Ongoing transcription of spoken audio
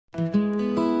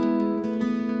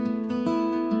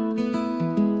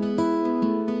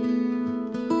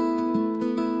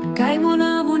Kay mo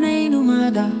na bunay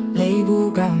numada,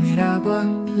 label kameragwa,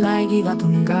 lagi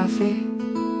batong kafe.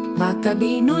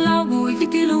 Matabino lao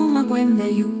Guifity lumagwende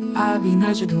yu, abi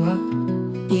na jadua.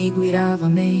 Iguirava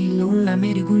me, lula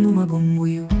merigo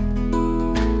lumagumbuyo.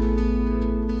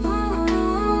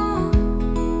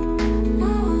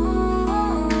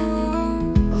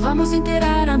 Vamos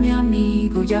enterar a mi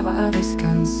amigo, ya va a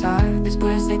descansar.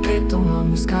 Después de que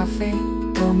tomamos café,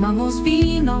 tomamos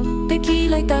vino,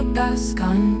 tequila y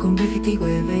tatascan con Guifity y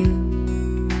huevel.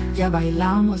 Ya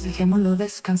bailamos, dejémoslo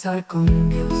descansar con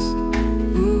Dios.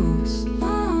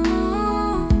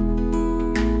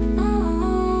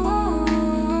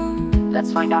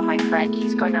 Let's find out, my friend.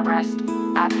 He's going to rest.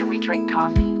 After we drink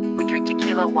coffee, we drink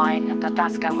tequila, wine, and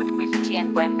tatascan with Guifity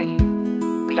and Guifity.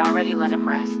 We already let him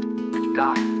rest. With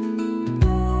God.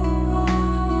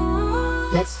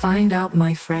 Let's find out,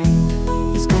 my friend.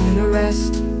 He's going to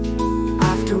rest.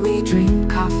 After we drink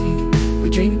coffee, we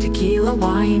drink tequila,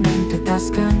 wine, and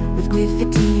tatascan with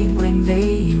Guifity and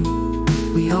Guifity.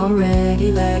 We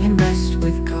already let him rest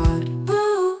with God.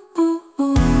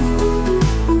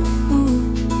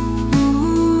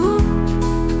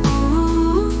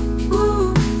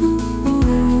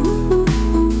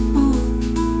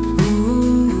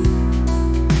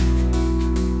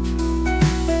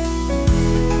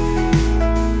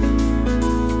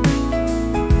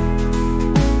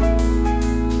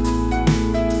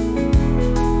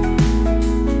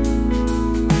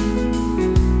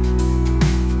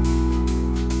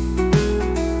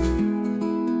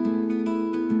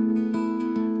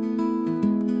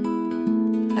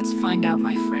 Let's find out,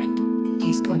 my friend.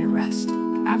 He's going to rest.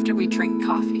 After we drink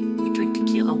coffee, we drink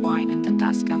tequila, wine, and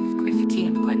tatascan with Guifity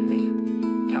and Guifity.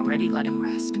 We already let him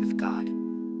rest with God.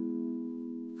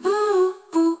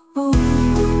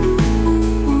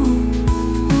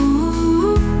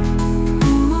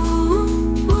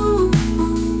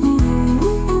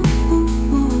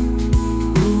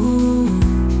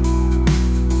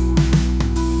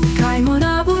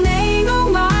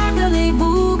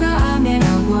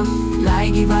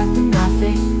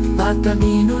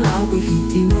 Matabino lao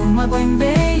Guifity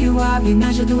lumagwembeyo, abi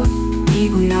na jadua.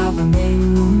 Iguirava me,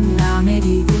 lula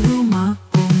merigo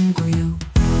lumagumbuyo.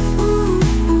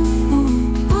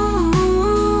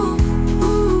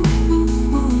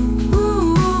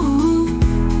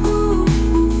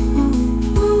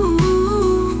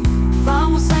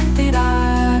 Vamos a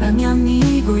enterar a mi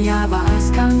amigo, ya va a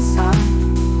descansar.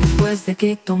 Después de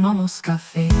que tomamos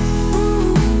café,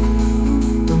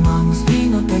 tomamos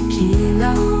vino,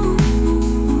 tequila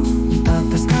y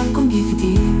tatascan con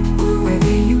Guifity.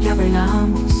 Huevillo, ya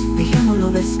bailamos,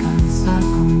 dejémoslo descansar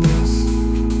con Dios.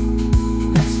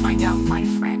 Let's find out, my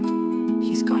friend.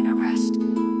 He's going to rest.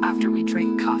 After we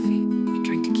drink coffee, we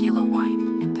drink tequila,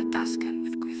 wine, and tatascan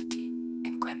with Guifity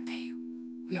and Guifity.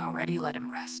 We already let him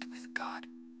rest with God.